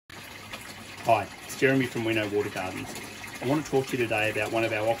Hi, it's Jeremy from We Know Water Gardens. I want to talk to you today about one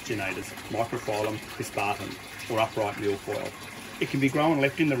of our oxygenators, Myriophyllum crispatum, or upright milfoil. It can be grown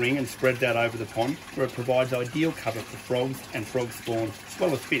left in the ring and spread out over the pond, where it provides ideal cover for frogs and frog spawn, as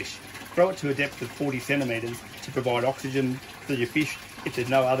well as fish. Grow it to a depth of 40 centimetres to provide oxygen for your fish if there's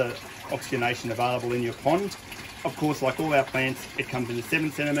no other oxygenation available in your pond. Of course, like all our plants, it comes in a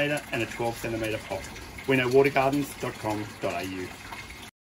 7 centimetre and a 12 centimetre pot. WeKnowWaterGardens.com.au